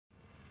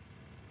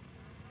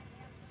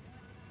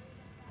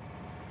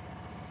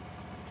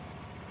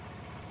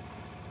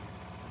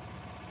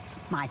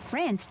My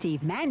friend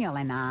Steve Manuel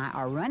and I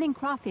are running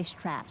crawfish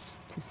traps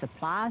to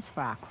supply us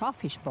for our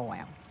crawfish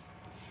boil.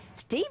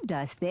 Steve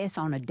does this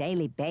on a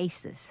daily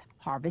basis,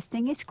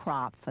 harvesting his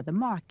crop for the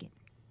market.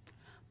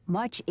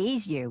 Much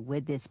easier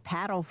with this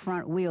paddle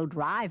front-wheel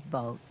drive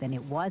boat than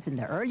it was in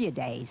the earlier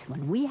days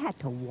when we had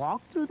to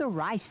walk through the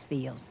rice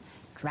fields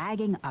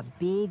dragging a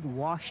big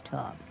wash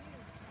tub.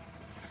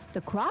 The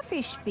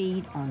crawfish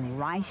feed on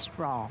rice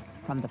straw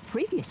from the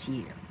previous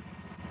year.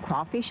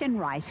 Crawfish and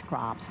rice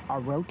crops are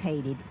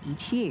rotated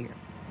each year.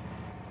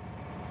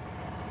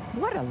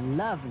 What a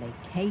lovely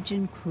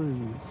Cajun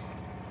cruise.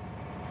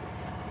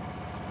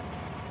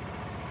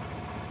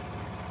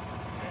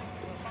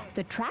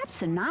 The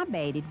traps are now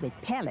baited with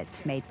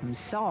pellets made from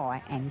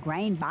soy and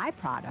grain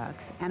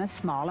byproducts and a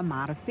small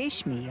amount of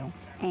fish meal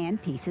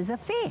and pieces of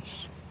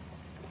fish.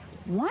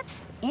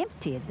 Once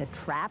emptied, the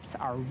traps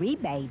are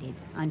rebaited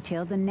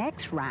until the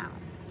next round.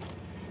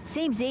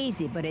 Seems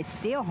easy, but it's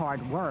still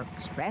hard work,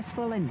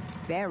 stressful and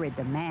very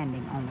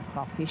demanding on the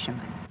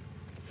crawfishermen.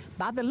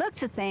 By the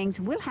looks of things,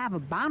 we'll have a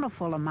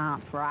bountiful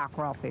amount for our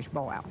crawfish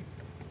boil.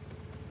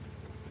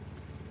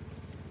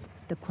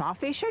 The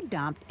crawfish are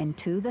dumped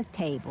into the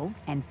table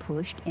and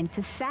pushed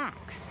into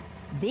sacks,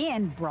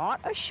 then brought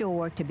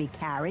ashore to be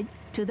carried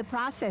to the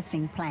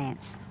processing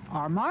plants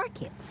or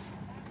markets.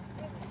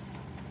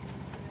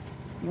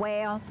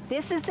 Well,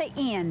 this is the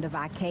end of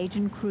our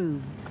Cajun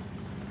cruise.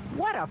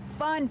 What a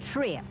fun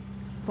trip.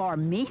 For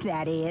me,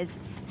 that is.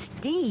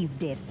 Steve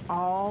did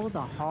all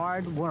the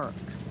hard work.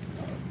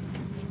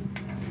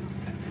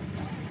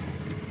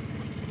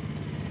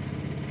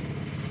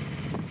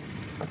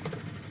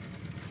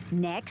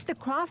 Next, the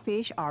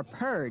crawfish are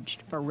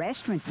purged for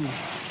restaurant use.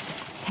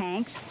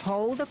 Tanks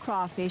hold the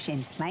crawfish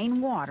in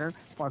plain water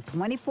for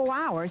 24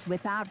 hours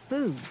without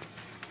food.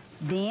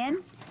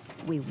 Then,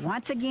 we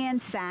once again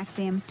sack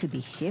them to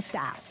be shipped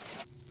out.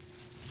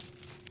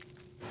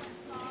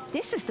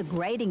 This is the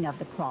grating of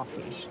the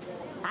crawfish.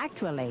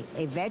 Actually,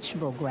 a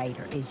vegetable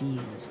grater is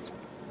used.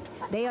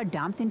 They are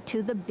dumped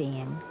into the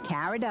bin,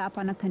 carried up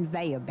on a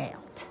conveyor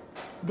belt.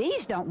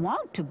 These don't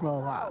want to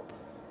grow up.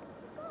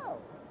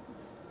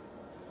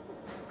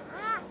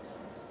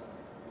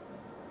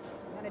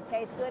 Gonna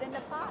taste good in the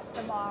pot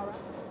tomorrow.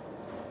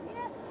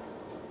 Yes.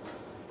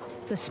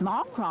 The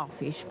small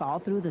crawfish fall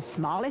through the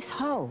smallest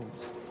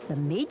holes. The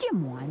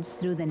medium ones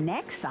through the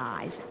next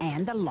size,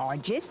 and the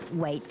largest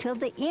wait till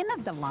the end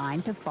of the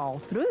line to fall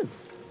through.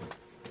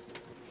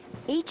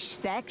 Each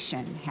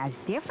section has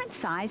different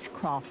sized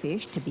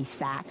crawfish to be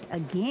sacked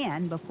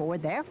again before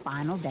their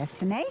final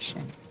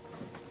destination.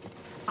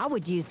 I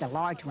would use the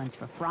large ones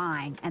for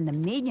frying and the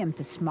medium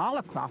to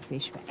smaller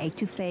crawfish for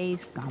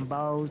etouffees,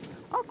 gumbos,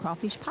 or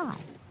crawfish pie.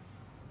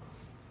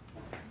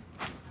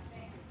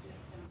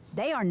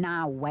 They are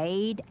now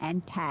weighed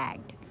and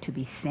tagged to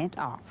be sent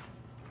off.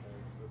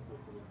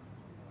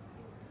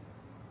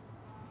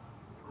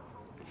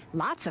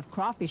 Lots of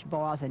crawfish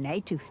boils and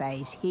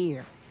etouffees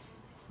here.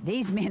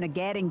 These men are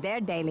getting their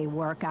daily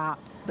workout,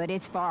 but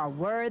it's for a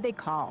worthy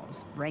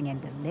cause, bringing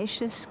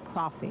delicious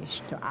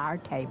crawfish to our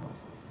table.